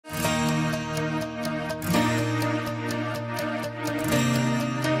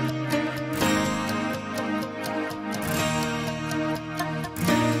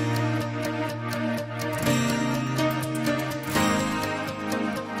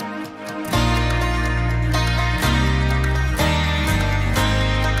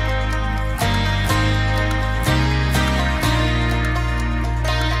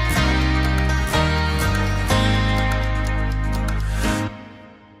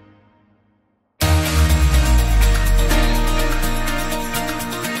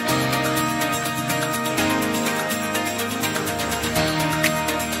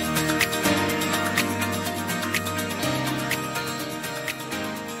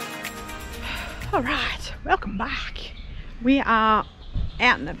Alright, welcome back. We are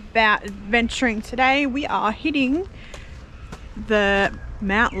out and about adventuring today. We are hitting the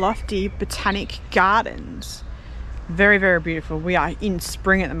Mount Lofty Botanic Gardens. Very, very beautiful. We are in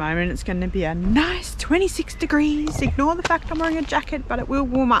spring at the moment. It's going to be a nice 26 degrees. Ignore the fact I'm wearing a jacket, but it will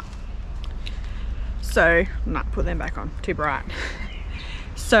warm up. So, no, put them back on. Too bright.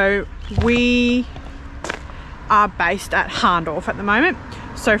 So, we are based at Hahndorf at the moment.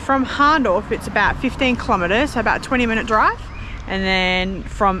 So from Hahndorf, it's about 15 kilometres, so about a 20-minute drive. And then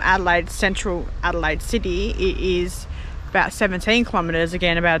from Adelaide, central Adelaide City, it is about 17 kilometres,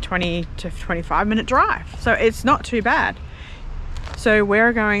 again about a 20 to 25-minute drive. So it's not too bad. So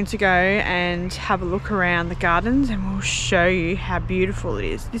we're going to go and have a look around the gardens and we'll show you how beautiful it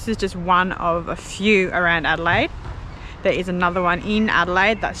is. This is just one of a few around Adelaide. There is another one in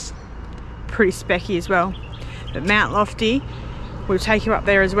Adelaide that's pretty specky as well. But Mount Lofty, we'll take you up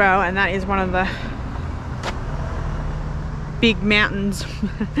there as well, and that is one of the big mountains.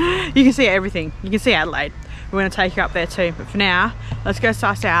 You can see everything. You can see Adelaide. We're going to take you up there too, but for now let's go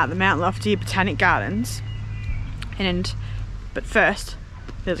suss out the Mount Lofty Botanic Gardens. But first,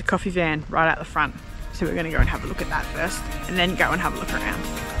 there's a coffee van right out the front, so we're going to go and have a look at that first and then go and have a look around.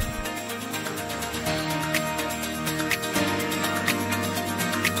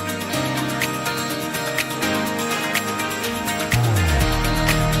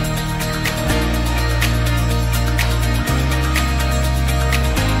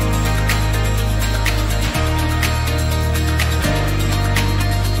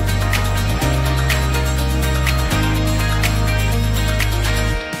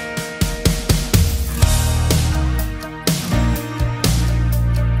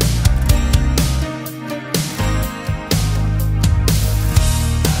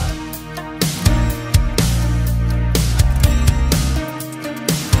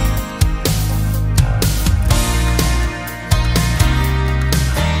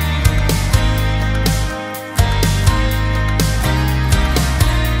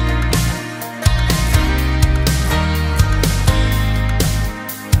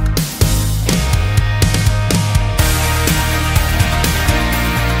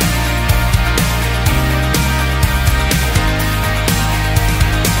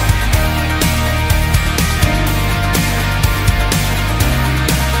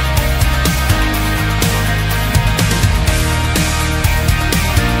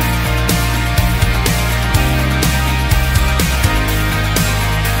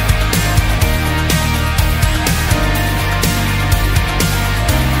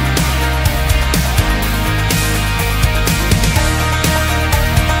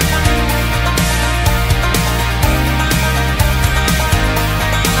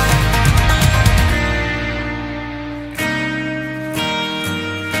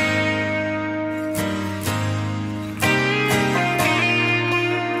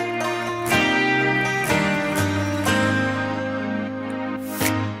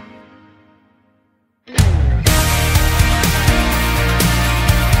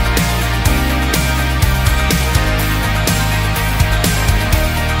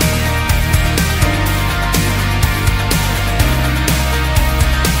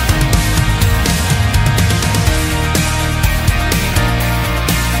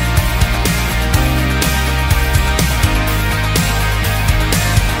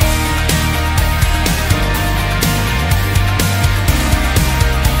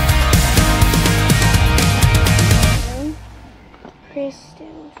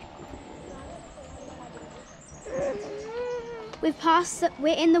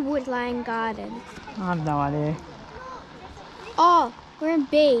 We're in the Woodland Garden. I have no idea. Oh, we're in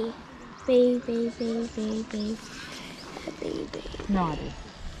B. B. B. No idea.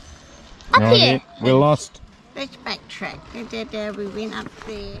 Up here. We're lost. Let's backtrack. We went up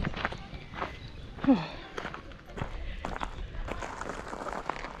there.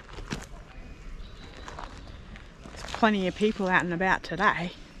 There's plenty of people out and about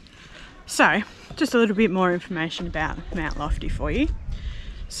today. So, just a little bit more information about Mount Lofty for you.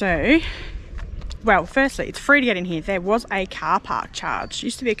 So, well, firstly, it's free to get in here. There was a car park charge.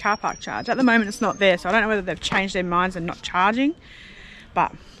 Used to be a car park charge. At the moment, it's not there, so I don't know whether they've changed their minds and not charging.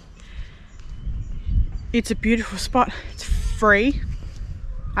 But it's a beautiful spot. It's free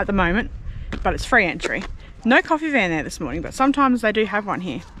at the moment, but it's free entry. No coffee van there this morning, but sometimes they do have one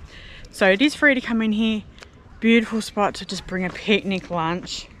here. So it is free to come in here. Beautiful spot to just bring a picnic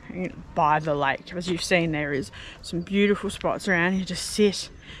lunch by the lake. As you've seen, there is some beautiful spots around here. Just sit,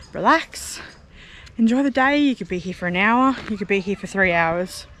 relax, enjoy the day. You could be here for an hour, you could be here for 3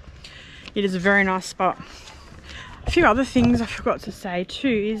 hours. It is a very nice spot. A few other things I forgot to say too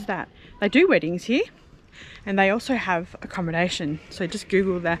is that they do weddings here, and they also have accommodation. So just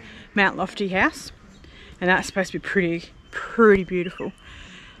Google the Mount Lofty house, and that's supposed to be pretty beautiful.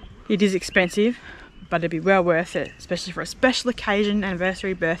 It is expensive, but it'd be well worth it, especially for a special occasion,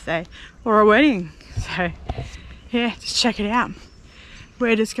 anniversary, birthday, or a wedding. So yeah, just check it out.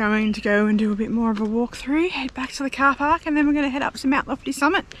 We're just going to go and do a bit more of a walk through, head back to the car park, and then we're going to head up to Mount Lofty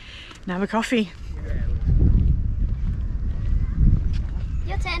Summit and have a coffee.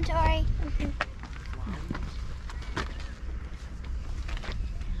 Your turn, Tori.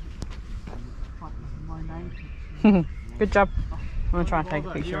 Good job. I'm going to try and take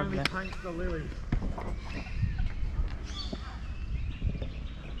a picture of it. Oh,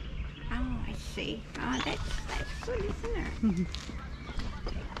 I see. Oh, that's good, isn't it?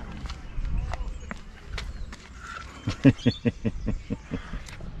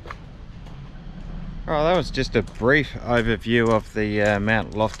 Alright, that was just a brief overview of the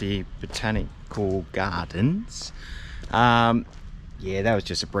Mount Lofty Botanical Gardens. Yeah, that was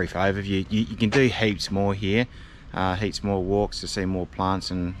just a brief overview. You can do heaps more here, heaps more walks to see more plants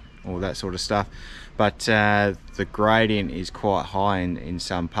and all that sort of stuff. But the gradient is quite high in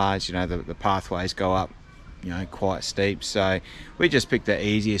some parts. You know, the pathways go up, you know, quite steep. So we just picked the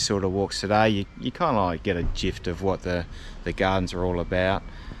easiest sort of walks today. You kind of like get a gist of what the gardens are all about.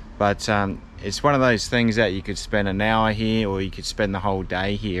 But it's one of those things that you could spend an hour here, or you could spend the whole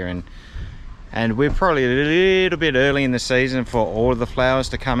day here. And we're probably a little bit early in the season for all of the flowers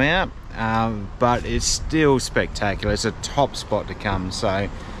to come out, but it's still spectacular. It's a top spot to come. So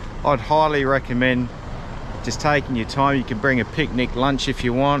I'd highly recommend just taking your time. You can bring a picnic lunch if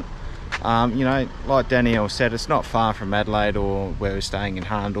you want. You know, like Danielle said, it's not far from Adelaide or where we're staying in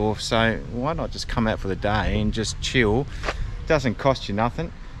Hahndorf, so why not just come out for the day and just chill. It doesn't cost you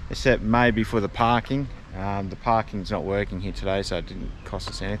nothing, except maybe for the parking. The parking's not working here today, so it didn't cost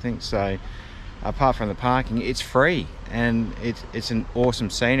us anything. So apart from the parking, it's free, and it's an awesome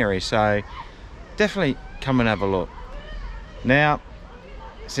scenery. So definitely come and have a look. Now,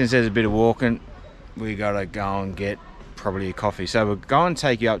 since there's a bit of walking, we gotta go and get probably a coffee. So we'll go and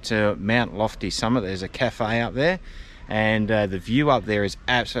take you up to Mount Lofty Summit. There's a cafe up there, and the view up there is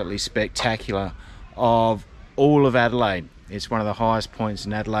absolutely spectacular of all of Adelaide. It's one of the highest points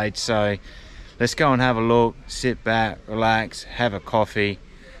in Adelaide. So let's go and have a look, sit back, relax, have a coffee.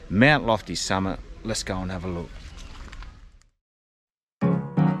 Mount Lofty Summit, let's go and have a look.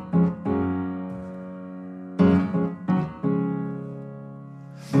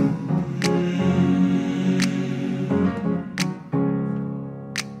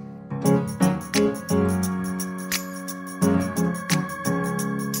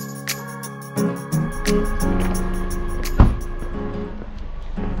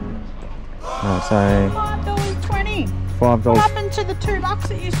 So $5.20. $5. What happened to the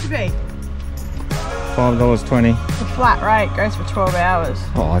 $2 it used to be? $5.20. The flat rate goes for 12 hours.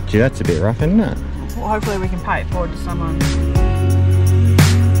 Oh, gee, that's a bit rough, isn't it? Well, hopefully we can pay it forward to someone.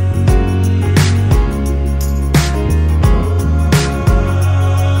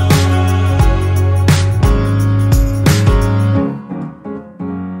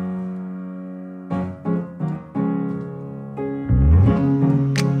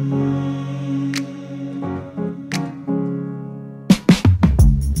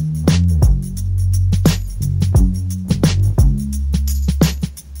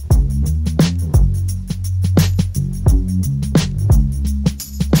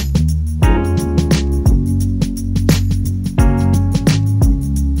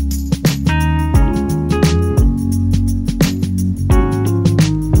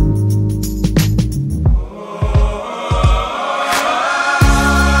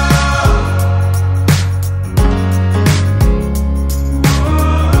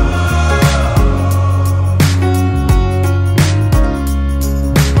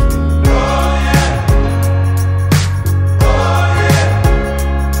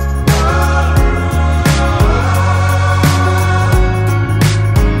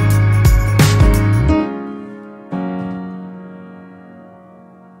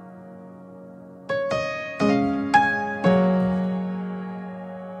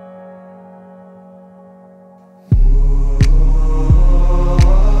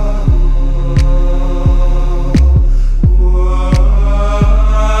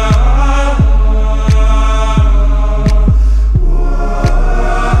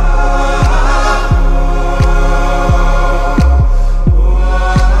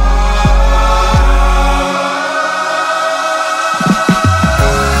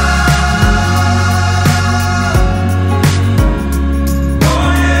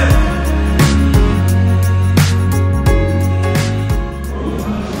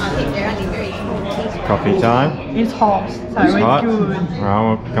 Coffee time. It's hot, so it's hot. good. Oh,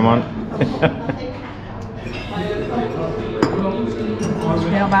 well, come on.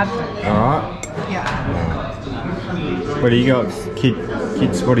 Yeah, bad. Alright. Yeah. What do you got,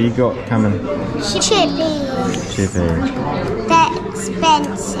 kids? What do you got coming? Chippies. Chippies. They're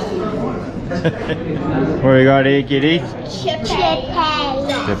expensive. What do you got here, kiddies? Chippies.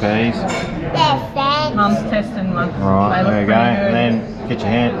 Chippies. They're fancy. Mum's testing one. Alright, there you go. And then get your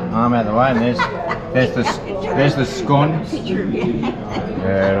arm out of the way, and there's the scone.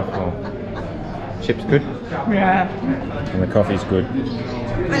 Beautiful. Chips good? Yeah. And the coffee's good.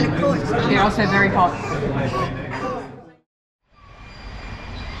 Yeah, also very hot.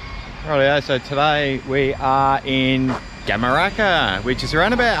 Rightio, so today we are in GUMERACHA, which is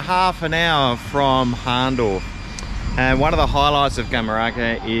around about half an hour from Hahndorf. And one of the highlights of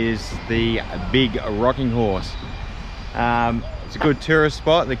GUMERACHA is the big rocking horse. It's a good tourist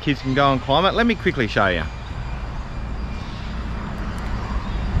spot, the kids can go and climb it. Let me quickly show you.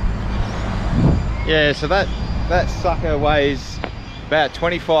 Yeah, so that sucker weighs about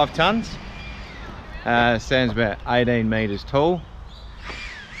 25 tons. Stands about 18 meters tall.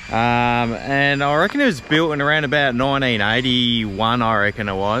 And I reckon it was built in around about 1981, I reckon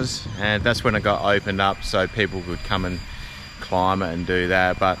it was. And that's when it got opened up so people could come and climb it and do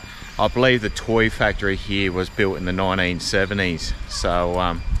that. But I believe the toy factory here was built in the 1970s. So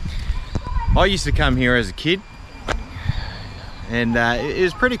I used to come here as a kid. And it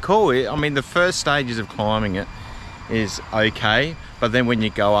was pretty cool. I mean, the first stages of climbing it is okay, but then when you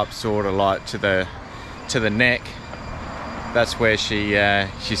go up sort of like to the neck, that's where she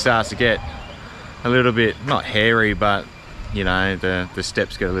starts to get a little bit, not hairy, but you know, the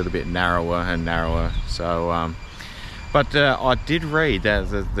steps get a little bit narrower and narrower. So but I did read that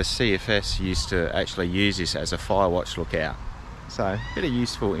the CFS used to actually use this as a fire watch lookout, so a bit of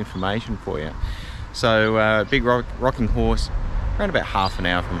useful information for you. So big rocking horse, around about half an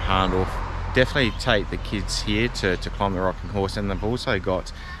hour from Hahndorf. Definitely take the kids here to climb the rocking horse, and they've also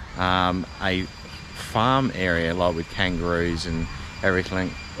got a farm area like with kangaroos and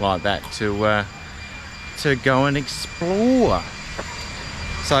everything like that to go and explore.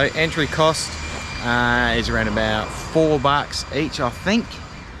 So entry cost is around about $4 each, I think,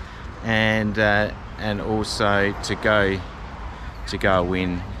 and also to go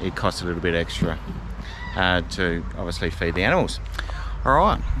in, it costs a little bit extra to obviously feed the animals.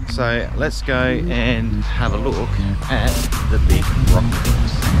 Alright, so let's go and have a look at the big rock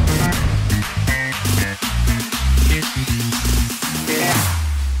horse.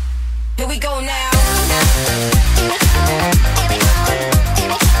 Here we go now.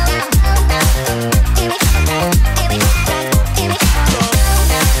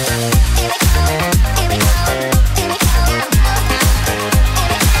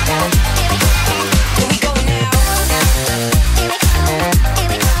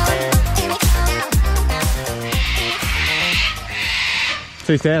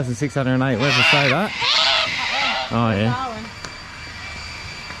 2,608, where's it say that? Oh yeah.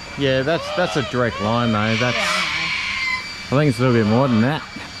 Yeah, that's a direct line though. That's, I think it's a little bit more than that.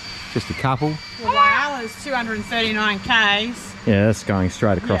 Just a couple. Well, Wyalla's 239 k's. Yeah, that's going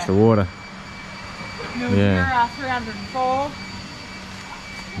straight across the water. Mildura 304.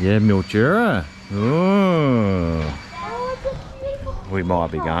 Yeah, Mildura. Ooh. We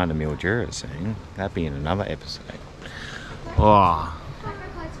might be going to Mildura soon. That'd be in another episode. Oh.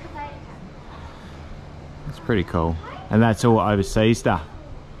 That's pretty cool. And that's all overseas stuff.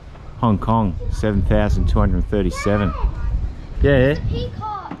 Hong Kong, 7,237. Yeah.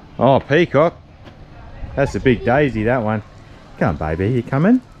 Peacock. Oh, peacock. That's a big daisy, that one. Come on, baby, you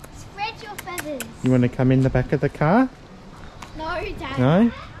coming? Spread your feathers. You want to come in the back of the car? No, Dad.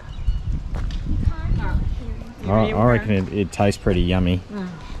 No? No. I reckon it tastes pretty yummy.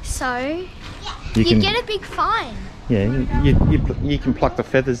 So, You can get a big fine. Yeah, you can pluck the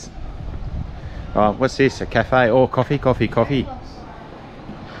feathers. Oh, what's this? A cafe? Oh, coffee.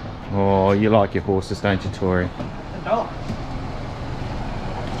 Oh, you like your horses, don't you, Tori? What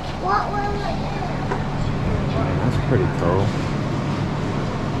will it That's pretty cool.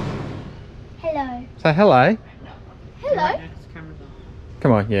 do? Hello. Say hello. Hello.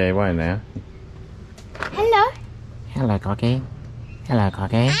 Come on, yeah, wait now. Hello. Hello, Cocky. Hello,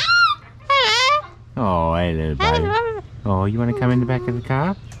 Cocky. Oh, hey, little baby. Oh, you want to come in the back of the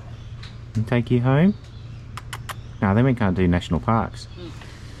car and take you home? No, then we can't do national parks.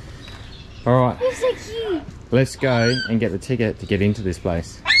 All right. You're so cute. Let's go and get the ticket to get into this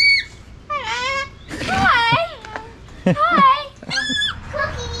place. Hi. Hi.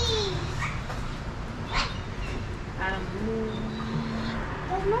 Cookies.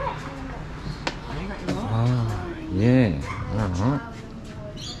 Where's my Oh, yeah. Alright.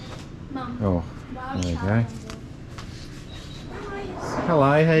 Oh, there we go.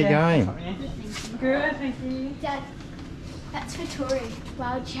 Hello, how you going? Good, thank you. Dad, that's for Tori.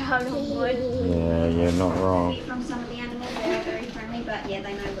 Wild child on board. Yeah, you're not wrong. From some of the animals, they're very friendly, but yeah,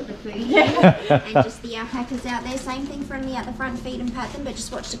 they know what the food is. And just the alpacas out there, same thing, friendly at the front, feed and pat them, but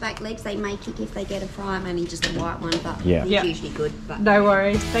just watch the back legs. They may kick if they get a fry. I'm only just a white one, but Yeah. they're usually good. But No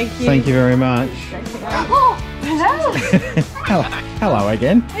worries, thank you. Thank you very much. Oh, hello. Hello, hello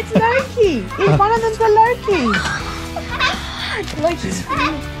again. It's Loki. Each one of them's a Loki. Loki's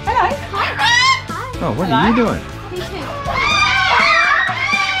hello. Oh, what are you doing? Me too.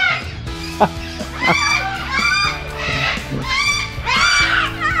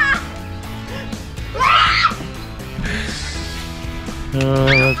 Oh,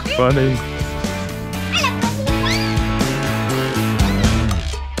 that's funny.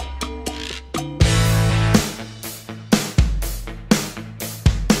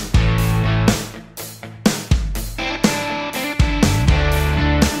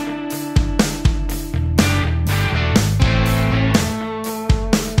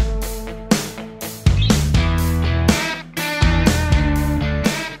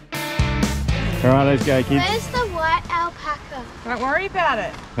 All right, let's go, kids. Where's the white alpaca? Don't worry about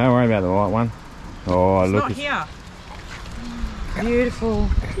it. Don't worry about the white one. Oh, It's look. not here. Beautiful.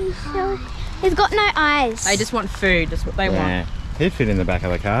 He's got no eyes. They just want food. That's what they Yeah, he'd fit in the back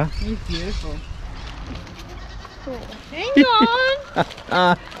of the car. want. He's beautiful. Hang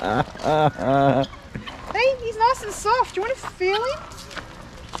on. See, he's nice and soft. Do you want to feel him?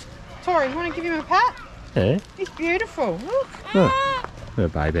 Tori, you want to give him a pat? Yeah, He's beautiful. Look. look. They're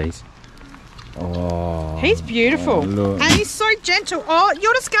babies. Oh, He's beautiful. oh, look. And he's so gentle. Oh,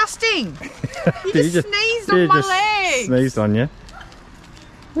 you're disgusting. You Did just sneezed on my just leg. Sneezed on you.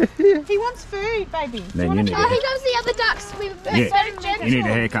 He wants food, baby. Do Man, you want you a need Oh, food? here comes the other ducks. We've Yeah. very gentle. You need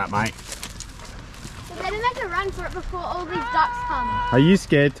a haircut, mate. They didn't have to run for it before all these ducks come. Are you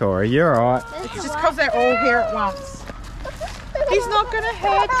scared, Tori? You're alright. There's It's the just white. because they're all here at once. He's not going to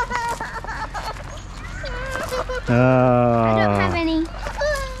hurt. I don't have Oh, any.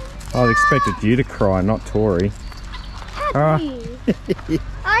 I expected you to cry, not Tori. Oh,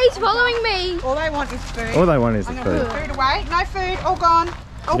 Oh, he's following me. All they want is food. all they want is the I'm going to food. put food away. No food. All gone.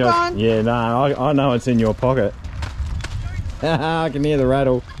 All You know- gone. Yeah, no, I know it's in your pocket. I can hear the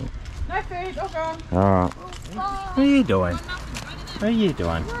rattle. No food. All gone. Alright. What are you doing? What are you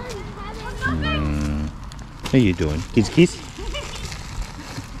doing? What are you doing? Kiss, kiss?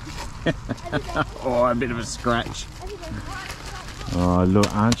 Oh, a bit of a scratch. Oh,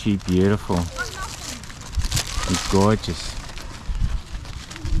 look, aren't she beautiful? She's gorgeous.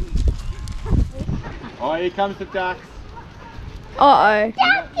 Oh, here comes the ducks. Uh-oh.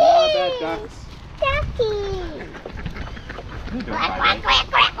 How about ducks? Ducky. What are you doing,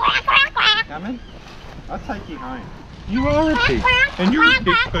 baby? Coming? I'll take you home. You are a pig. And you're a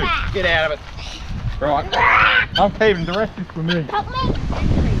pig too. Get out of it. Right. I'm keeping the rest is for me. Help me.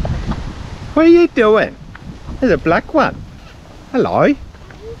 What are you doing? There's a black one. Hello.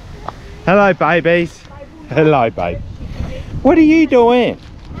 Hello, babies. Hello, babe. What are you doing?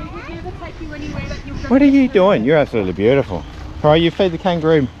 What are you doing? You're absolutely beautiful. All right, you feed the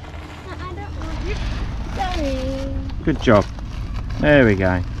kangaroo. I don't want you. Sorry. Good job. There we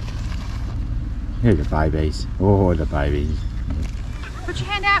go. Here are the babies. Oh, the babies. Put your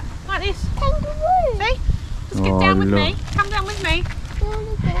hand out like this. Kangaroo. See? Just get Oh, down with look. me. Come down with me.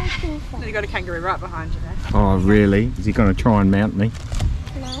 Then you got a kangaroo right behind you there. Oh, really? Is he going to try and mount me?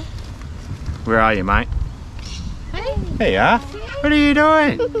 No. Where are you, mate? Hey, Here you are. What are you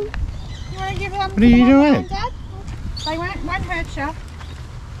doing? you want to give them What are you doing? Dad? They won't hurt you.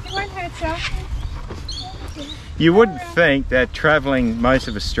 It won't hurt you. You wouldn't think that travelling most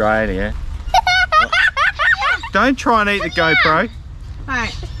of Australia... Don't try and eat the GoPro. Hey,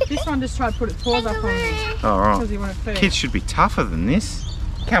 this one just tried to put its paws up on you Kangaroo. All right. because he wanted food. Kids should be tougher than this.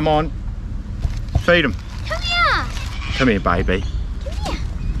 Come on. Feed them. Come here. Come here, baby.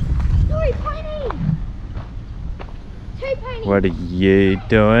 Sorry, pony. Two ponies. What are you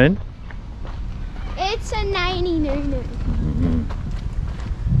doing? It's a nanny nunu.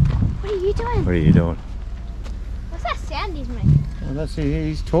 What are you doing? What are you doing? What's that sound he's making? Well, that's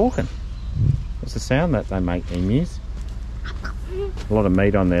he's talking. What's the sound that they make, emus? A lot of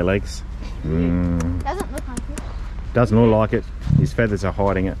meat on their legs. Doesn't look like it. Doesn't look like it. His feathers are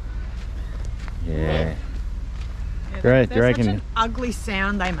hiding it. Yeah. Yeah, Great, they're do you reckon- such an ugly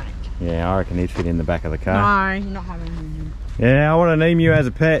sound they make. Yeah, I reckon he'd fit in the back of the car. No, you're not having him. Yeah, I want an emu as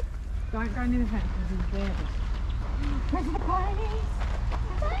a pet. Don't go near the fence because he's there. Where's the ponies?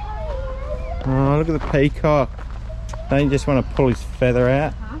 Oh, look at the peacock. Don't you just want to pull his feather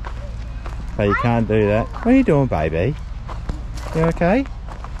out? But you can't do that. What are you doing, baby? You okay?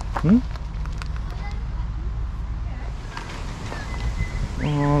 Hmm?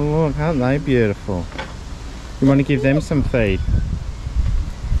 Oh, look, aren't they beautiful? You want to give them some feed?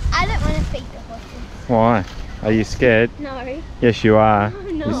 I don't want to feed the horses. Why? Are you scared? No. Yes, you are. Oh,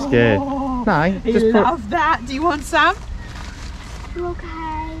 no. You're scared. No, You just put... love that. Do you want some? Okay.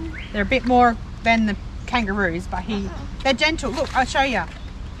 They're a bit more than the kangaroos, but they're gentle. Look, I'll show you.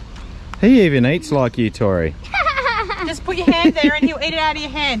 He even eats like you, Tori. Just put your hand there and he'll eat it out of your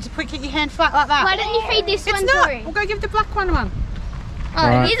hand. Just get your hand flat like that. Why don't you feed this It's one, not. Tori? We'll go give the black one one. Oh,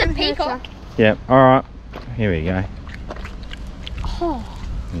 Right. here's a peacock. Yep, alright. Here we go. Oh.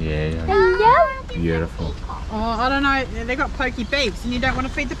 Yeah, Hello? beautiful. Oh, I don't know. They've got pokey beaks and you don't want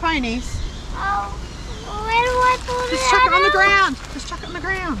to feed the ponies. Oh. Where do I pull Just chuck it on the ground. Just chuck it on the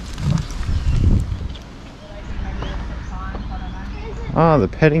ground. Oh, the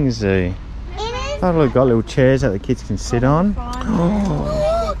petting zoo. Oh, look, got little chairs that the kids can sit on.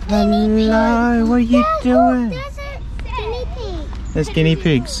 Oh, Hello, what are you doing? There's a guinea pig. There's guinea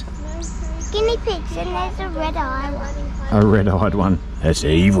pigs. Guinea pigs, and there's a red-eye one. A red-eyed one. That's the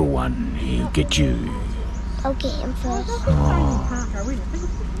evil one. He'll get you. I'll get him first.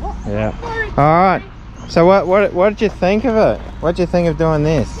 Yeah. Alright. So what did you think of it? What did you think of doing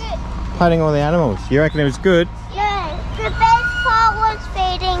this? Petting all the animals. You reckon it was good? Yeah, the best part was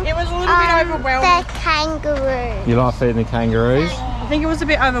feeding It was a little bit overwhelming. the kangaroo. You like feeding the kangaroos? I think it was a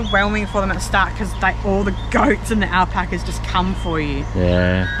bit overwhelming for them at the start because all the goats and the alpacas just come for you.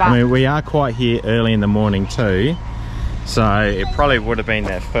 Yeah. But- I mean, we are quite here early in the morning too. So it probably would have been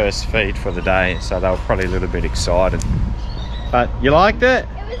their first feed for the day. So they were probably a little bit excited. But you liked it?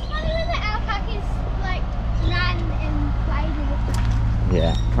 It was funny when the alpacas like ran and played with it.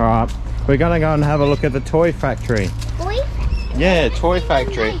 Yeah. Alright. We're going to go and have a look at the toy factory. Boy, Yeah, toy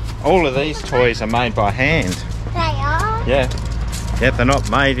factory. All of these toys are made by hand. they are. Yeah. Yep, they're not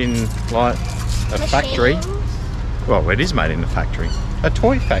made in like a factory. Machines. Well, it is made in a factory. A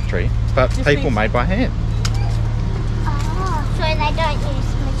toy factory, but people made by hand. Oh, so they don't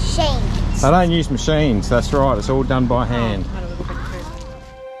use machines. They don't use machines, that's right. It's all done by hand.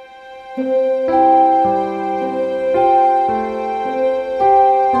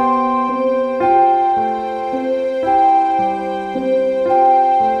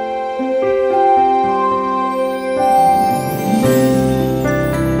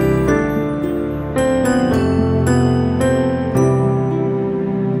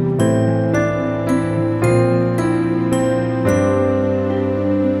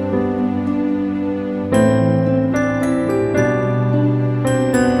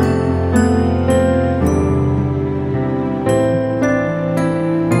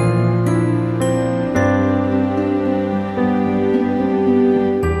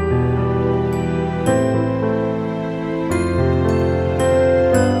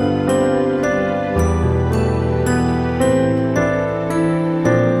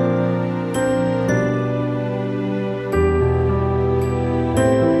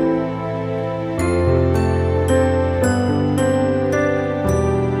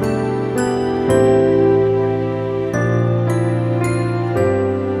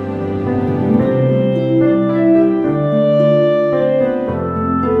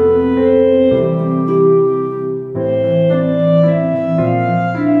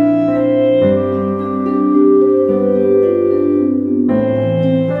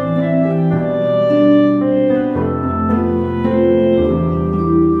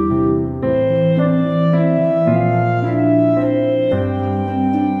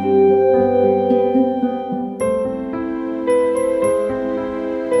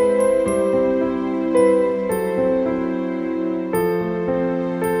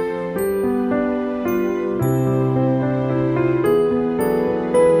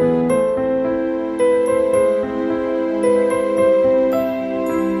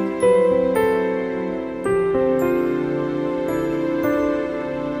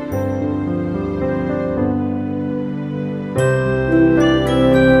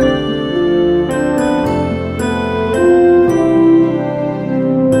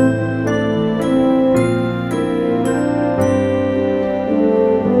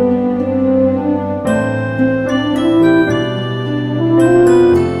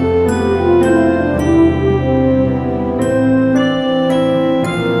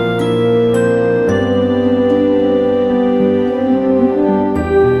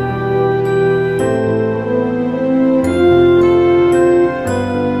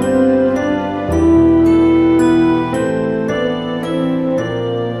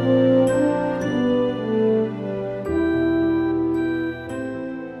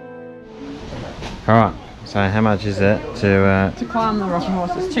 Alright, so how much is it to climb the rocking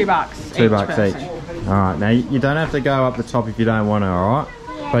horse? It's $2. $2 each. Alright, now you don't have to go up the top if you don't want to, alright?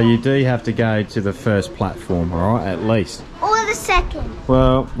 But you do have to go to the first platform, alright, at least. Or the second.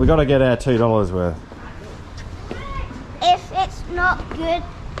 Well, we got to get our $2 worth. If it's not good,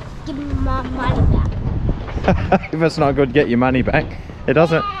 give me my money back. If it's not good, get your money back. It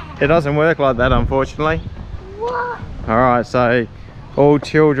doesn't work like that, unfortunately. What? Alright, so all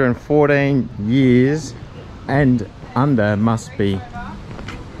children 14 years and under must be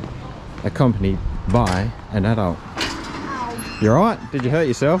accompanied by an adult. You alright? Did you hurt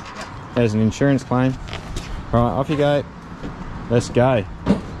yourself? There's an insurance claim. Alright, off you go. Let's go.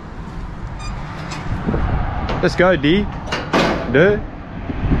 Let's go, D. Do.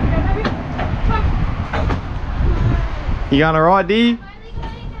 You going alright, D?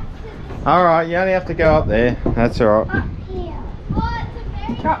 Alright, you only have to go up there. That's alright. Up here.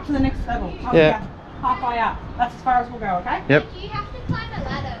 Go up to the next level. Up Yeah. here, halfway up. That's as far as we'll go, okay? Yep. Do you have to climb a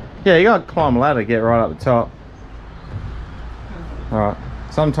ladder? Yeah, you gotta climb a ladder to get right up the top. Alright.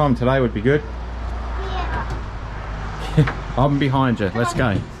 Sometime today would be good. Yeah. I'm behind you. Let's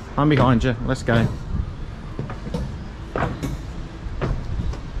go. I'm behind you. Let's go.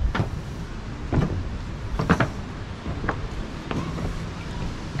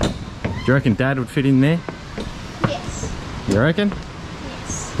 Do you reckon Dad would fit in there? Yes. You reckon?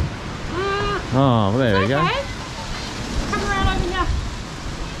 Yes. Oh, well, there we go. Okay. Come around over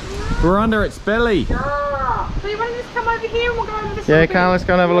here. We're under its belly. So you want to just come over here and we'll go over this Yeah, little come on, bit? let's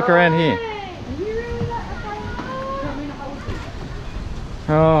go and have a look around here.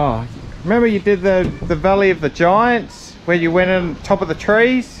 Oh, remember you did the Valley of the Giants where you went on top of the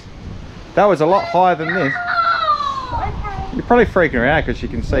trees? That was a lot higher than this. You're probably freaking her out because you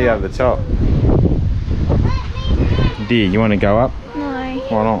can see over the top. Dear, you want to go up? No.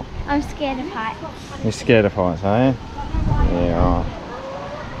 Why not? I'm scared of heights. You're scared of heights, are you? Yeah, right.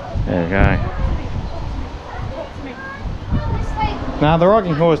 There you go. Now the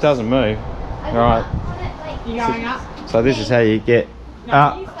rocking horse doesn't move. Alright, You going up? so this is how you get No,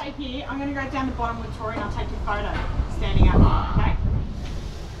 up. you stay here. I'm going to go down the bottom with Tori and I'll take your photo standing up, okay?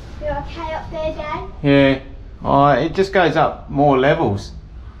 You okay up there, Dad? Yeah. Oh, it just goes up more levels.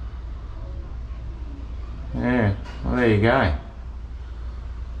 Yeah, well there you go.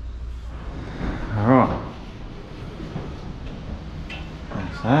 Alright.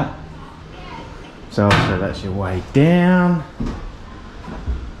 That's that. So that's your way down.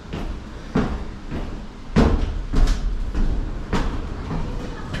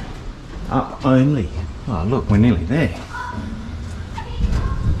 Up only. Oh look, we're nearly there.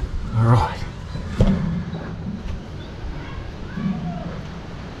 Alright.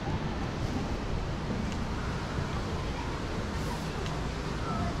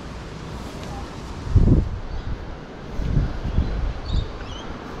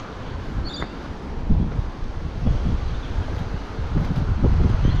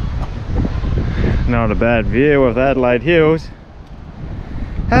 Not a bad view of the Adelaide Hills.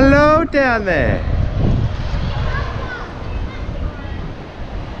 Hello down there.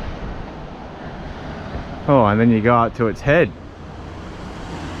 Oh, and then you go up to its head.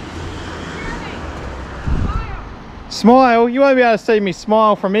 Smile? You won't be able to see me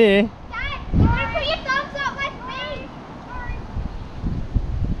smile from here. Dad, you want to put your thumbs up like me?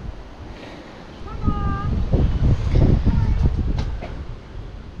 Come on.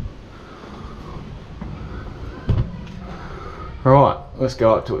 Right, let's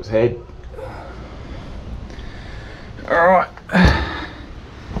go up to its head. Alright.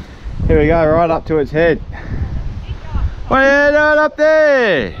 Here we go, right up to its head. What are you doing up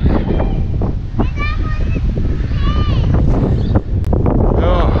there?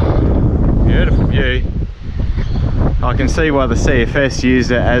 Oh, beautiful view. I can see why the CFS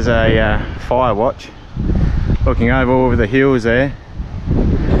used it as a fire watch. Looking over the hills there.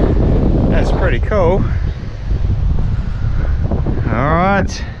 That's pretty cool.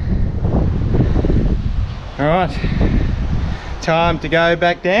 Alright. Alright. Time to go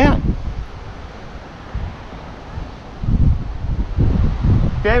back down.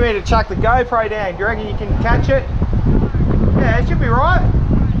 Get me to chuck the GoPro down. Do you reckon you can catch it? Yeah, it should be right.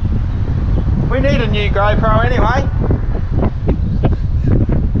 We need a new GoPro anyway.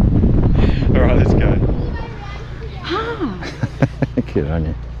 Alright, let's go. Good on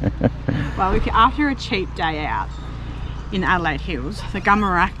you. Well, after a cheap day out in Adelaide Hills,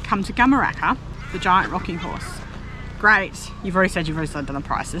 come to GUMERACHA, the giant rocking horse. great. You've already said done the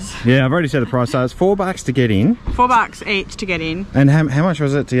prices. Yeah, I've already said the price. So it's $4 to get in. $4 each to get in. And how much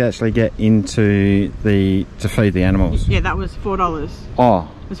was it to actually get into to feed the animals? Yeah, that was $4.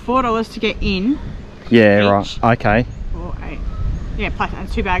 Oh. It was $4 to get in. Yeah, each. right. Okay. 4, 8. Yeah, plus and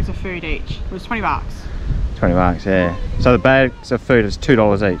 2 bags of food each. It was $20. $20, yeah. So the bags of food is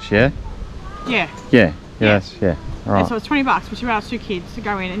 $2 each, yeah? Yeah. Yeah. Yes. Yeah. Right. And so it's $20 for 2 hours, 2 kids to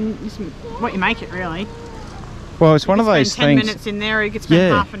go in and just what you make it really. Well, it's one of those spend 10 things. minutes in there, you could spend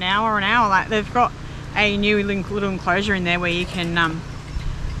Yeah. half an hour, Like they've got a new little enclosure in there where you can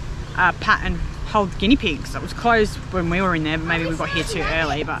pat and hold guinea pigs. It was closed when we were in there, but maybe we got here too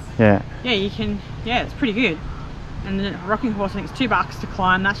early. But Yeah. yeah, you can. Yeah, it's pretty good. And the rocking horse, I think it's $2 to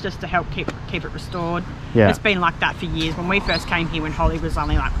climb. That's just to help keep it restored. Yeah. It's been like that for years. When we first came here, when Holly was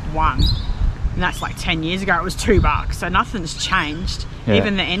only like 1, and that's like 10 years ago, it was $2. So nothing's changed. Yeah.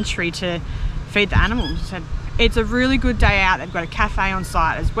 Even the entry to feed the animals. So it's a really good day out. They've got a cafe on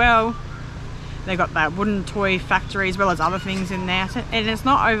site as well. They've got that wooden toy factory as well as other things in there. So, and it's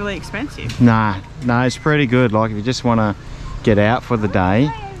not overly expensive. Nah, it's pretty good. Like if you just want to get out for the day.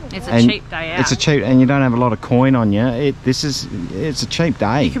 It's a cheap day out. It's a cheap, and you don't have a lot of coin on you. It's a cheap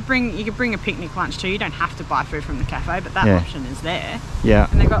day. You could bring a picnic lunch too. You don't have to buy food from the cafe, but that Yeah. option is there. Yeah.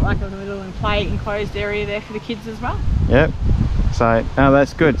 And they've got like a little play enclosed area there for the kids as well. Yep. So, oh,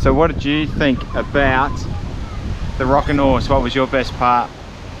 that's good. So what did you think about the rocking horse? What was your best part?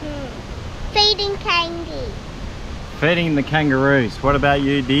 Feeding candy. Feeding the kangaroos. What about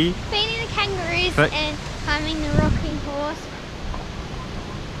you, Dee? Feeding the kangaroos Fe- and climbing the rocking horse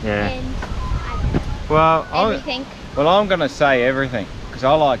Yeah. and I don't know, Well, everything. I'm going to say everything because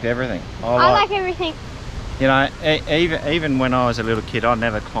I liked everything. I like everything. You know, even when I was a little kid, I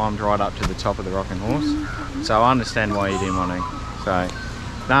never climbed right up to the top of the rocking horse. So I understand why you didn't want to. So,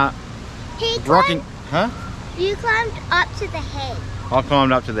 nah, rocking, huh? You climbed up to the head. I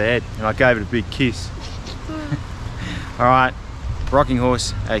climbed up to the head and I gave it a big kiss. All right, rocking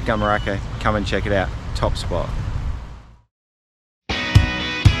horse at GUMERACHA. Come and check it out. Top spot.